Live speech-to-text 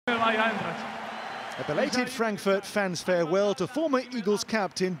Eintracht. A belated Frankfurt fans farewell to former Eagles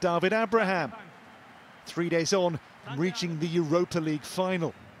captain David Abraham. 3 days on from reaching the Europa League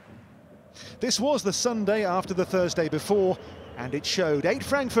final. This was the Sunday after the Thursday before, and it showed 8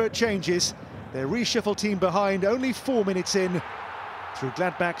 Frankfurt changes, their reshuffled team behind only 4 minutes in, through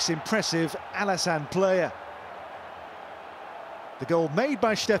Gladbach's impressive Alassane player. The goal made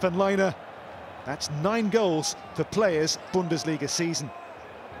by Stefan Leiner, that's 9 goals for players' Bundesliga season.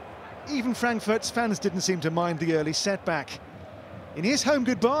 Even Frankfurt's fans didn't seem to mind the early setback. In his home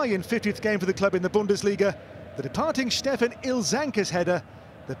goodbye in 50th game for the club in the Bundesliga, the departing Stefan Ilsanker's header,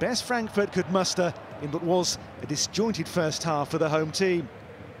 the best Frankfurt could muster in what was a disjointed first half for the home team.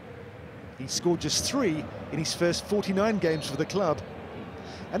 He scored just 3 in his first 49 games for the club.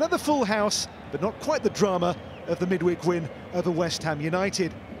 Another full house, but not quite the drama of the midweek win over West Ham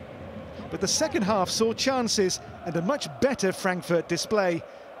United. But the second half saw chances and a much better Frankfurt display.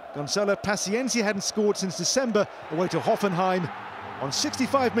 Gonzalo Paciencia hadn't scored since December away to Hoffenheim. On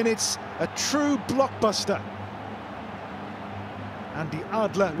 65 minutes, a true blockbuster. And the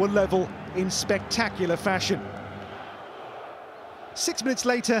Adler were level in spectacular fashion. 6 minutes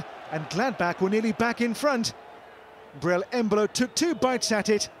later, and Gladbach were nearly back in front. Brel Embolo took 2 bites at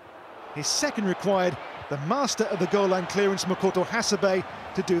it. His second required the master of the goal line clearance, Makoto Hasebe,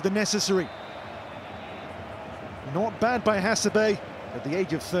 to do the necessary. Not bad by Hasebe at the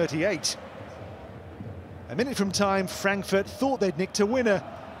age of 38. A minute from time, Frankfurt thought they'd nicked a winner.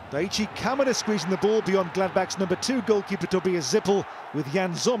 Daichi Kamada squeezing the ball beyond Gladbach's number 2 goalkeeper Tobias Zippel, with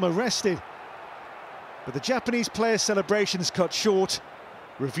Jan Sommer rested. But the Japanese player's celebrations cut short.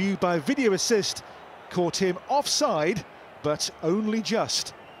 Review by video assist caught him offside, but only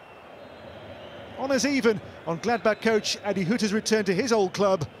just. Honours even on Gladbach coach Adi Hütter's return to his old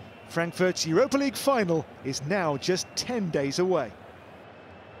club. Frankfurt's Europa League final is now just 10 days away.